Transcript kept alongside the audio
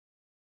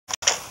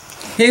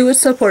Hey,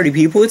 what's up, party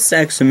people? It's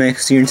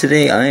Max here, and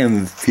today I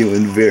am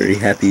feeling very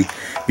happy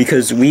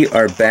because we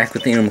are back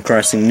with Animal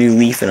Crossing New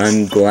Leaf, and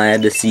I'm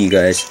glad to see you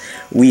guys.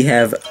 We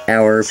have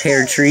our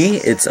pear tree.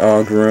 It's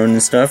all grown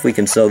and stuff. We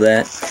can sell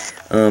that.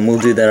 We'll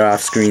do that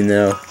off screen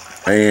though.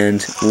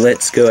 And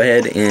let's go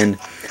ahead, and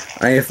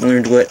I have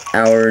learned what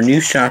our new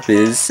shop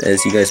is,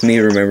 as you guys may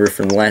remember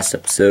from the last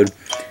episode,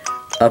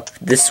 up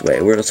this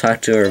way. We'll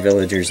talk to our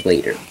villagers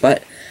later.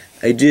 But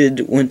I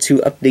did want to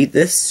update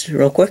this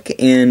real quick,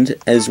 and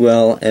as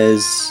well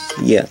as,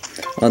 yeah,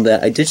 on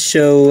that. I did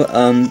show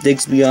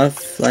Digsby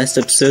off last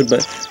episode,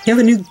 but we have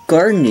a new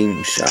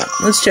gardening shop.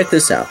 Let's check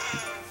this out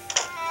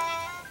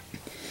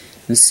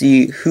and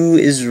see who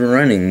is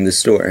running the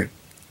store.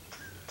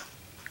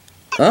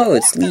 Oh,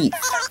 it's Leaf.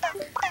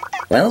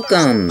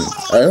 Welcome.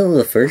 Oh,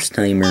 a first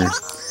timer.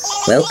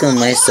 Welcome,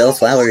 I sell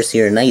flowers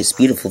here. Nice,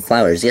 beautiful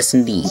flowers. Yes,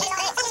 indeed.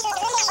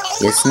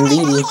 Yes,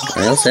 indeedy.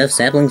 I also have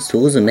saplings,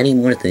 tools, and many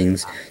more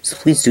things, so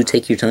please do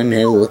take your time and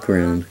have a look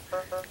around.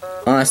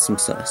 Awesome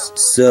sauce.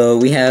 So,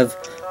 we have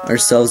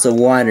ourselves a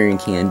watering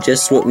can,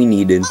 just what we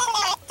needed.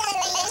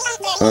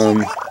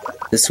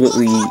 This is what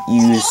we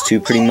use to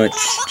pretty much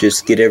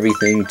just get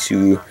everything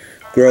to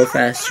grow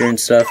faster and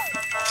stuff.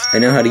 I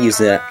know how to use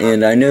that,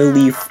 and I know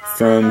Leaf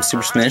from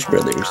Super Smash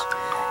Brothers.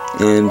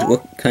 And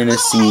what kind of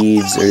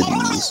seeds are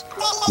these?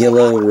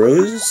 Yellow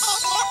rose?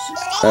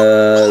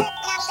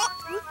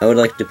 I would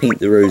like to paint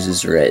the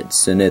roses red,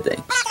 so no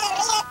thanks.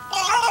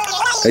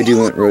 I do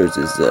want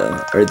roses,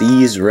 though. Are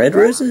these red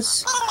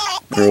roses?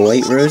 Or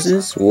white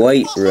roses?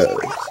 White rose.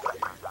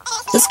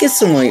 Let's get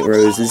some white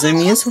roses. I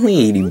mean, it's only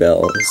 80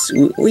 bells.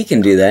 We can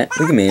do that.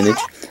 We can manage.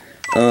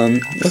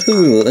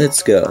 Woohoo,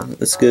 let's go.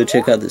 Let's go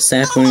check out the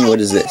sapling.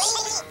 What is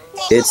this?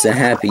 It's a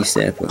happy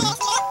sapling.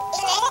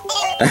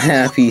 A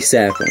happy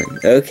sapling.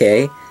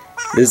 Okay.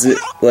 Does it,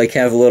 like,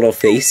 have a little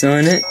face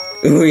on it?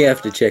 We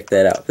have to check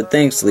that out. But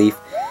thanks, Leaf.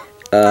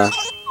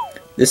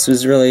 This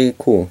was really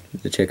cool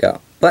to check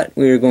out. But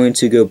we are going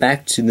to go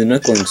back to the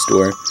Knuckling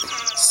store,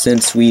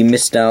 since we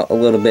missed out a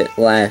little bit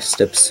last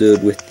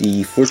episode with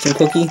the fortune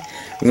cookie.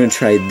 We're going to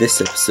try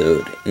this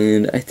episode,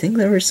 and I think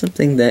there was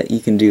something that you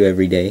can do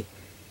every day.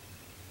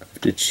 I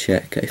have to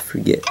check, I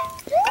forget.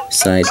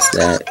 Besides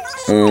that,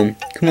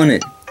 come on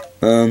in.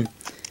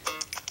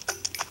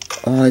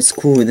 Oh, it's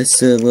cool,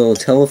 this little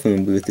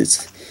telephone booth.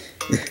 It's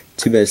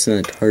too bad it's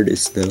not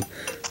TARDIS, though.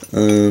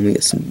 We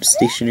got some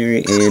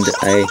stationery, and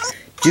I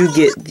do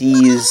get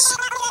these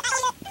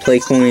play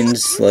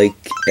coins, like,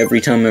 every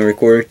time I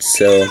record,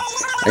 so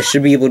I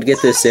should be able to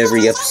get this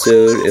every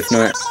episode. If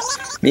not,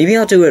 maybe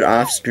I'll do it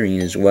off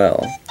screen as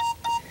well.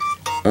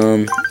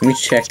 Let me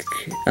check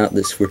out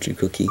this fortune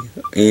cookie,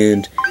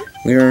 and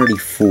we're already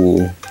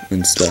full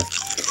and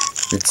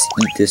stuff. Let's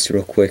eat this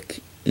real quick,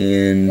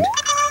 and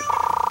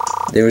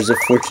there was a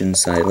fortune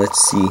side.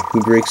 Let's see,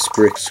 who breaks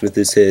bricks with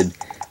his head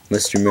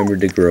must remember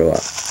to grow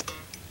up.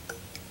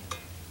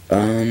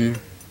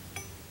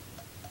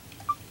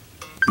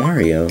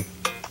 Mario,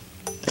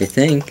 I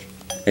think.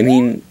 I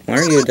mean,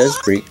 Mario does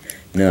break.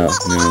 No,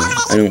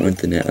 I don't want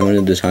the net. I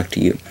wanted to talk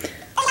to you.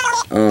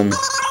 I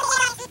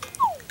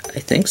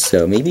think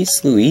so. Maybe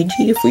it's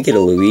Luigi? If we get a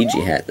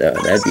Luigi hat, though,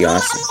 that'd be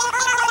awesome.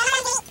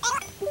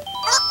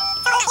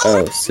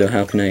 Oh, so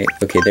how can I...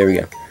 Okay, there we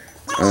go.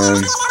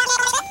 I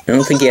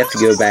don't think you have to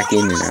go back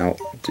in and out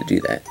to do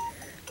that.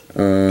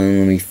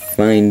 Let me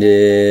find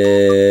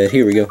it.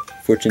 Here we go.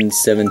 Fortune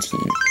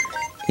 17.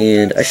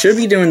 And I should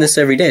be doing this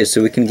every day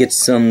so we can get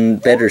some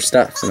better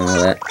stuff and all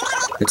that.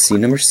 Let's see,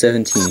 number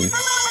 17.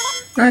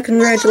 Ah,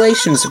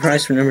 congratulations! The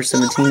prize for number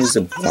 17 is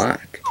a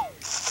block.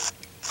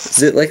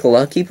 Is it like a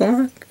lucky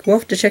block? We'll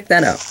have to check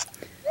that out.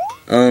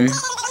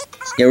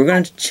 Yeah, we're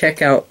going to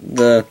check out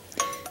the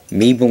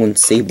Mabel and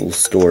Sable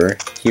store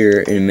here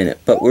in a minute.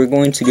 But we're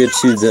going to go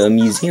to the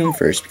museum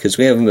first because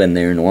we haven't been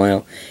there in a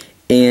while.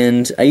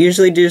 And I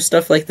usually do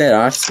stuff like that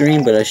off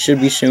screen, but I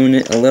should be showing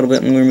it a little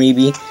bit more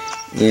maybe.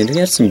 And we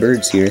got some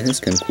birds here, that's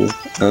kind of cool.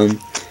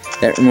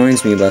 That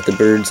reminds me about the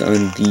birds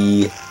on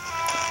the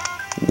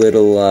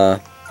little,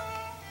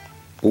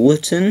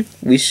 bulletin.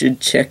 We should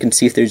check and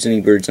see if there's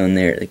any birds on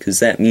there, because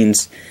that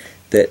means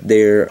that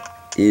there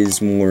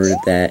is more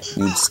that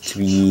needs to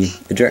be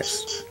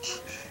addressed.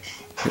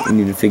 We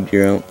need to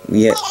figure out,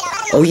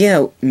 oh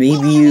yeah,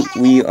 maybe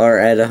we are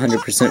at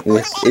 100%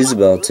 with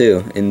Isabel,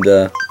 too, in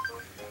the,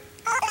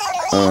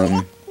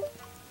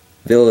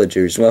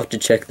 villagers. We'll have to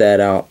check that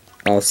out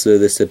also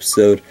this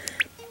episode,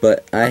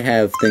 but I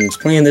have things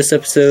planned this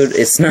episode.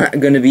 It's not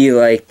going to be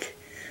like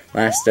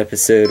last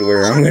episode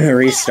where I'm going to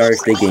restart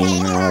the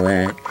game and all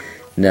that.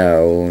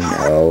 No.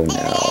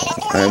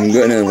 I'm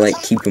going to,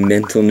 like, keep a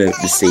mental note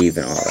to save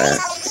and all that.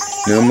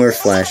 No more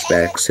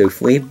flashbacks,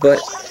 hopefully, but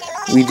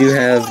we do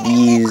have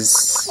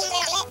these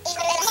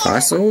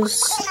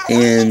fossils,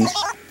 and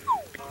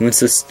he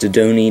wants us to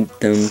donate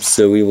them,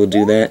 so we will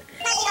do that.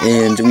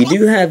 And we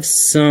do have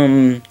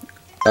some,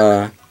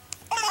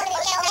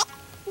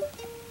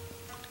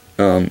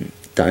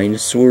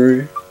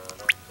 dinosaur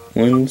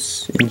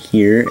ones in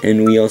here,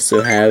 and we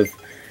also have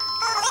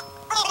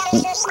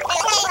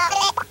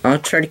I'll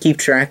try to keep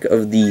track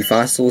of the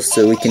fossils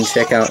so we can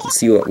check out and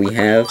see what we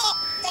have.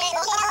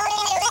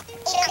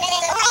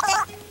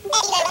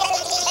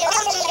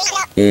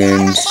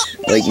 And,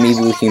 like,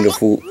 maybe we can get a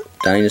full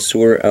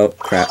dinosaur. Oh,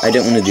 crap. I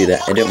didn't want to do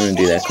that. I didn't want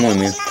to do that. Come on,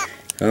 man.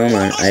 Come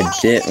on. I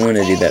didn't want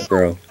to do that,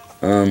 bro.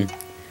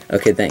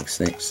 Okay, thanks.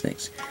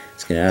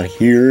 Let's get out of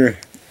here.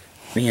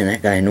 Man,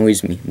 that guy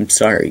annoys me. I'm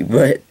sorry,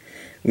 but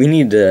we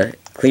need to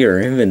clear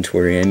our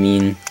inventory. I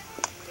mean,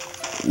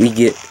 we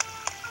get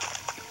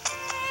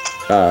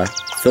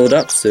filled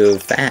up so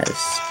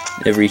fast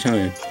every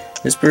time.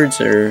 These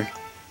birds are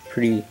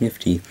pretty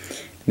nifty.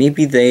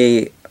 Maybe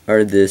they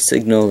are the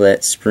signal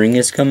that spring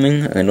is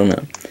coming? I don't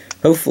know.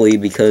 Hopefully,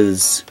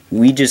 because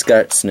we just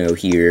got snow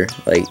here,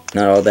 like,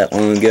 not all that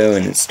long ago,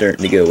 and it's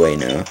starting to go away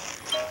now.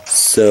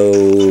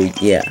 So,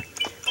 yeah.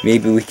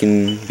 Maybe we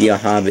can be a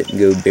hobbit and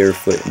go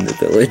barefoot in the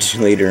village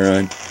later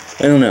on.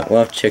 I don't know. We'll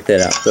have to check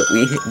that out. But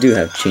we do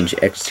have to change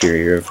the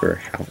exterior of our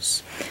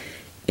house.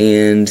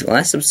 And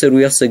last episode,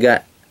 we also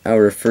got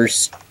our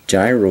first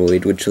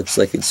gyroid, which looks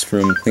like it's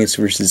from Plants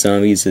vs.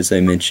 Zombies, as I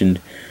mentioned.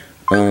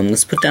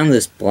 Let's put down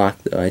this block,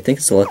 though. I think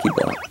it's a lucky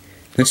block.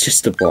 It's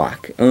just a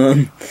block.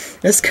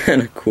 That's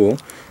kind of cool.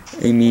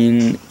 I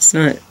mean, it's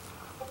not...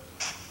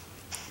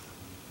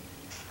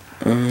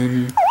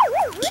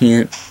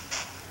 can't...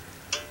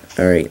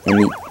 Alright, let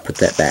me put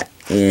that back.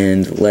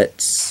 And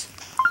let's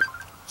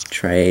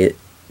try it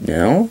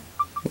now.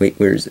 Wait,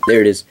 where is it? There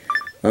it is.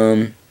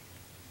 So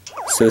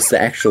it's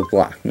the actual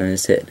block, not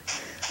his head.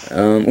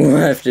 We'll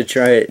have to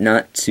try it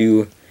not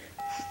to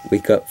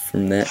wake up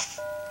from that.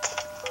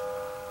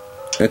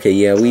 Okay,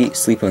 yeah, we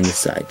sleep on this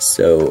side,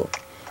 so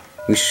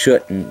we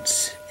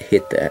shouldn't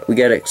hit that. We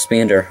gotta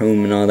expand our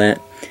home and all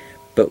that,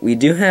 but we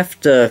do have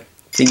to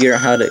figure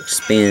out how to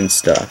expand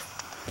stuff.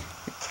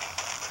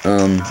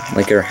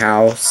 Like our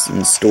house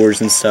and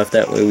stores and stuff,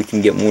 that way we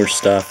can get more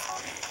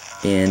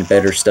stuff and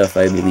better stuff,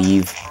 I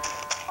believe.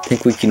 I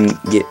think we can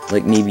get,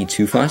 like, maybe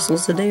 2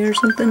 fossils a day or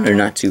something? Or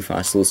not 2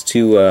 fossils,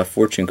 2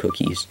 fortune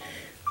cookies.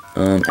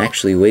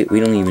 Actually, wait, we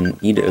don't even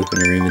need to open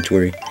our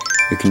inventory.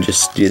 We can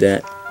just do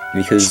that,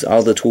 because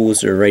all the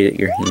tools are right at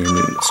your hand.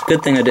 And it's a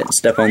good thing I didn't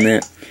step on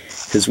that,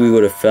 because we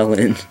would have fell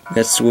in.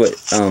 That's what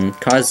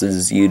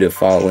causes you to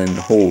fall in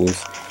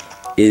holes,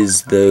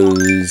 is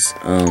those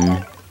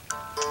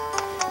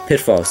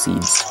pitfall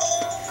seeds,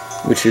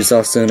 which is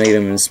also an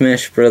item in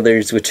Smash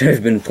Brothers, which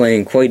I've been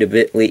playing quite a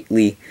bit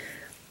lately.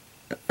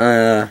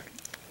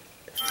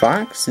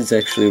 Fox is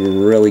actually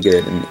really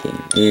good in the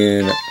game,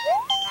 and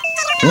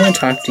I want to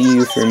talk to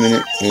you for a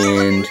minute,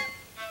 and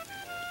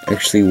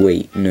actually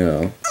wait,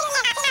 no,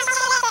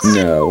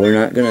 we're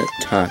not gonna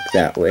talk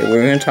that way.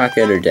 We're gonna talk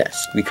at her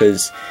desk,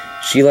 because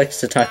she likes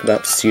to talk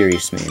about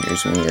serious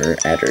manners when we're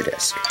at her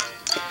desk.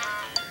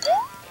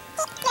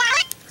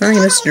 Hi,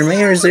 Mr.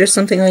 Mayor, is there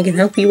something I can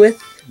help you with?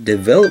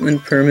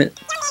 Development permit.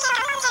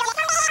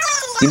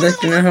 You'd like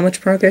to know how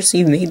much progress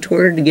you've made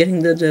toward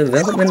getting the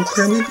development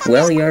permit?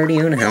 Well, you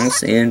already own a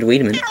house, and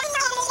wait a minute.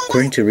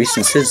 According to a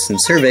recent citizen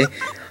survey,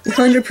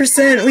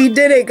 100%! We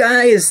did it,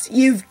 guys!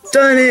 You've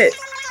done it!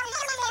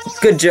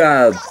 Good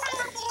job!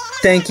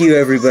 Thank you,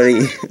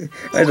 everybody.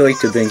 I'd like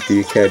to thank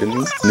the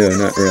Academy. No,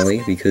 not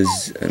really,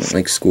 because I don't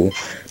like school.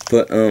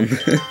 But,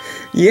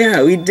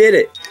 yeah, we did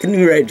it!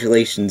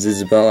 Congratulations,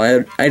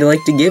 Isabel. I'd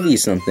like to give you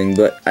something,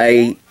 but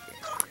I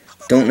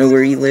don't know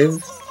where you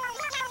live.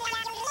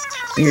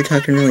 You're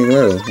talking really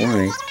low.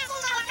 Why?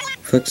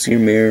 Flex your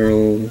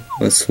mayoral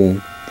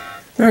muscle.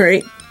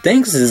 Alright,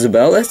 thanks,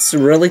 Isabel. That's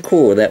really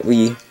cool that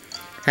we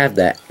have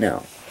that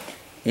now.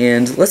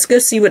 And let's go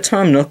see what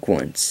Tom Nook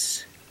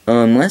wants.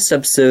 Last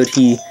episode,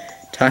 he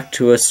talked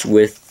to us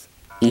with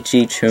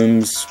H.H.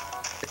 Holmes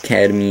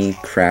Academy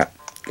crap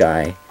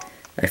guy.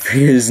 I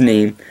forget his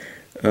name.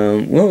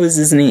 What was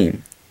his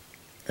name?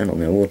 I don't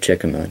know. We'll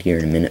check him out here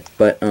in a minute.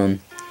 But,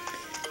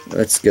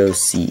 let's go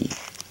see.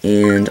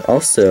 And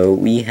also,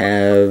 we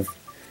have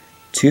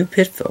 2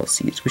 pitfall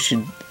seeds. We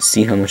should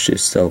see how much they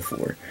sell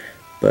for.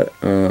 But,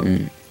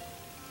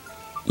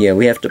 yeah,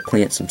 we have to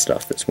plant some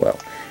stuff as well.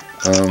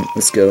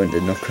 Let's go into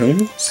Nook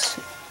Homes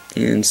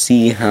and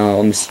see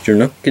how Mr.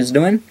 Nook is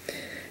doing.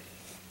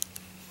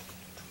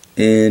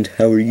 And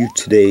how are you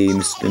today,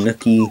 Mr.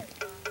 Nookie?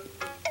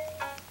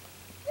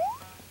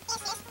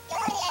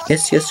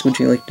 Yes, would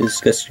you like to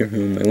discuss your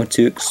home? I want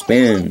to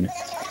expand.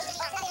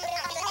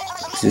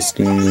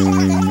 Existing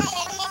room.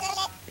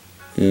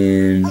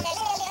 And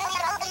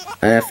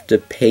I have to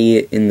pay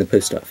it in the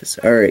post office.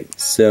 Alright,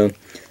 so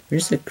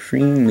there's a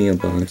cream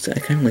mailbox. I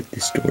kind of like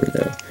this door,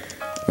 though.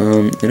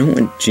 I don't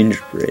want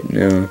gingerbread,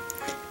 no.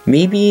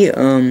 Maybe,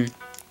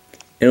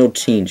 it'll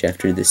change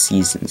after the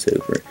season's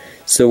over.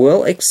 So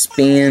we'll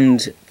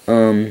expand,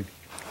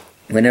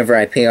 whenever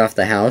I pay off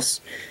the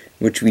house,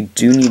 which we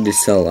do need to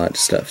sell a lot of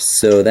stuff.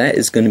 So that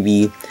is going to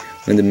be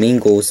one of the main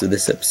goals of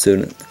this episode.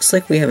 It looks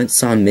like we haven't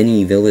saw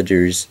many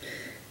villagers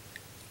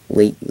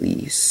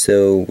lately,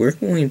 so we're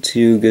going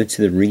to go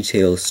to the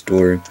retail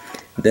store,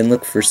 then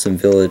look for some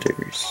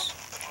villagers.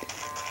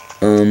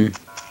 Oh,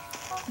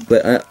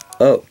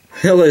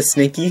 hello,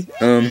 Snaky.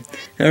 How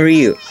are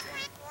you?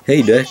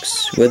 Hey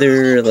Dex,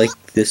 weather like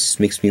this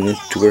makes me want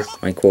to work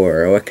my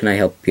core. What can I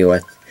help you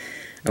with?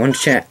 I want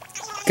to chat.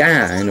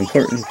 Gah, an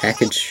important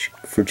package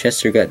for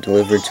Chester got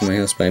delivered to my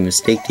house by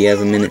mistake. Do you have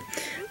a minute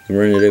to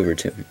run it over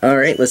to him?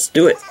 Alright, let's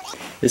do it.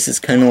 This is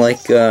kind of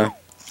like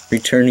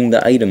returning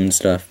the item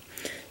stuff.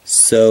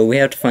 So we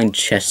have to find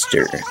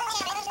Chester.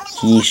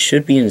 He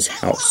should be in his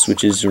house,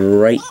 which is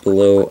right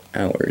below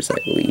ours, I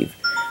believe.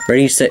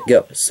 Ready, set,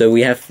 go. So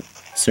we have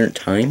a certain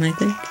time, I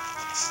think?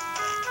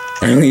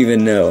 I don't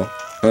even know.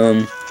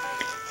 I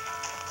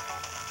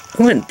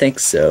wouldn't think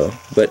so.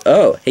 But,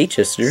 oh, hey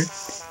Chester.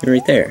 You're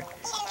right there.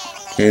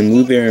 And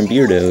Bluebear and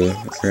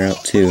Beardo are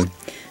out too.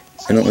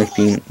 I don't like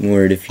being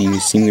ignored. If you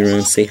see me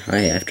around, say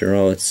hi. After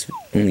all, it's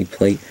only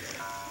play.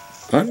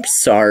 I'm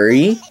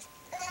sorry.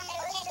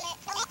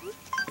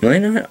 Am I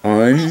not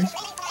on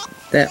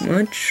that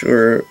much?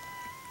 Or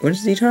what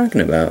is he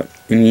talking about?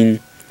 I mean,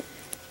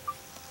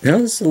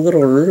 that was a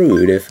little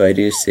rude if I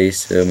do say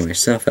so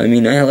myself. I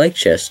mean, I like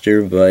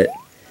Chester, but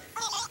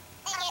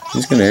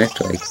he's gonna act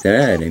like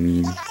that. I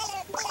mean,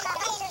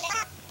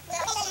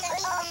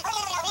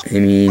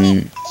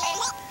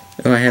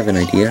 oh, I have an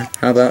idea.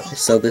 How about I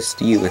sell this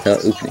to you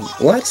without opening it?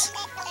 What?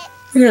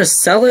 You're gonna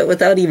sell it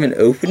without even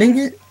opening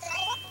it?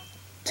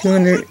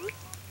 200.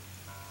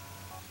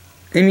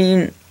 I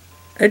mean,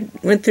 I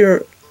went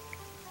through.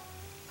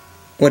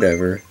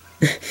 Whatever.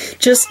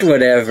 Just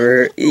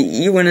whatever.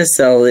 You wanna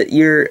sell it,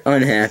 you're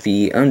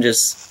unhappy. I'm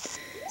just.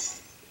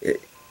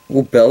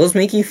 Will bells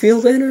make you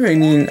feel better? I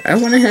mean, I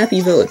want a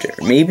happy villager.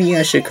 Maybe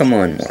I should come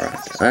on more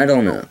often. I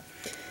don't know.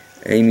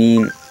 I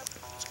mean,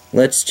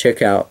 let's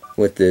check out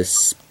what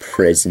this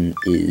present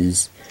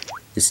is.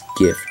 This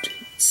gift.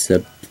 It's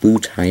a blue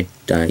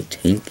tie-dye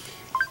tank.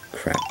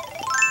 Crap.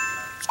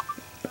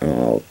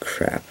 Oh,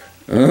 crap.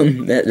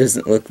 That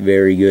doesn't look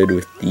very good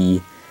with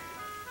the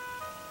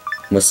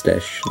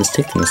mustache. Let's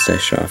take the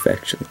mustache off,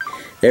 actually.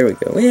 There we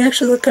go. We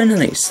actually look kind of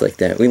nice like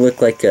that. We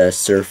look like a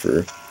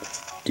surfer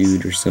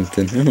dude or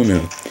something. I don't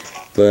know.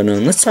 But,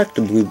 let's talk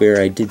to Bluebear.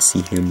 I did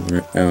see him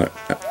out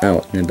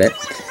and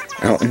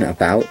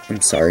about. I'm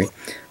sorry.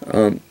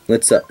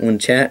 Let's wanna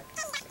chat?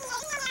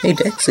 Hey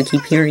Dex, I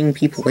keep hearing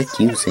people like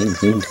you saying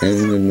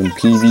hometown and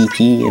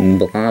PvP and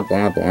blah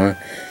blah blah.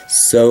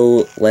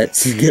 So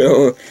let's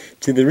go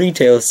to the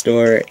retail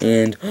store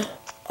and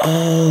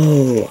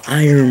oh,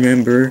 I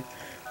remember.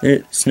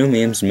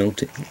 Snowman's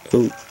melting.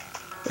 Oh,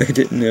 I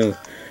didn't know.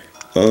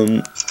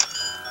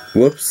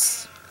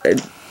 Whoops. I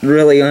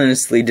really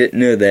honestly didn't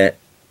know that.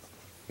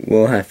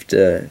 We'll have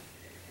to.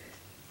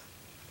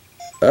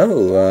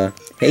 Oh,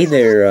 hey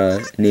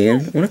there,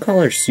 Nan. I want to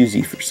call her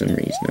Susie for some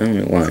reason. I don't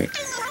know why.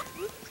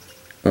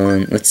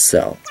 Let's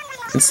sell.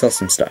 Let's sell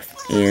some stuff.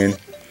 And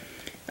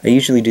I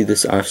usually do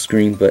this off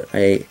screen, but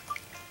I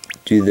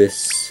do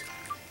this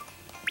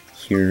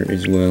here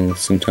as well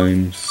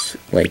sometimes,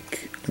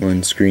 like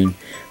on screen.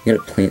 I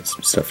gotta plant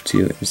some stuff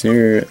too. Is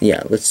there?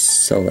 Yeah, let's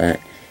sell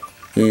that.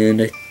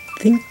 And I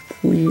think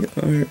we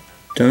are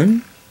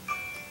done.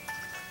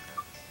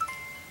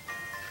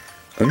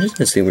 I'm just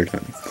gonna say we're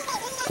done.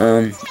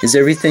 Is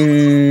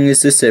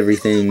this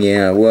everything?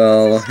 Yeah,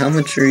 well, how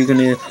much are you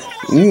gonna,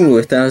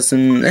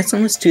 1,000, that's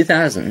almost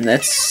 2,000,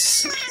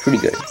 that's pretty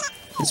good,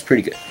 that's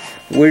pretty good.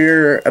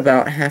 We're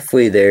about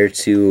halfway there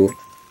to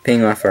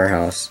paying off our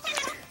house.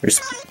 We're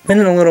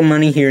spending a little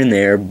money here and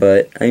there,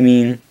 but, I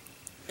mean,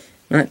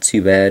 not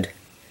too bad.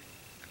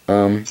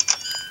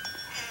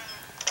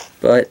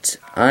 But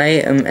I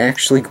am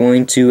actually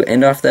going to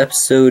end off the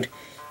episode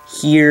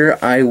here.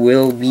 I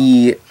will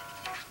be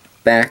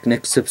back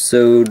next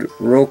episode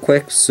real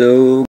quick, so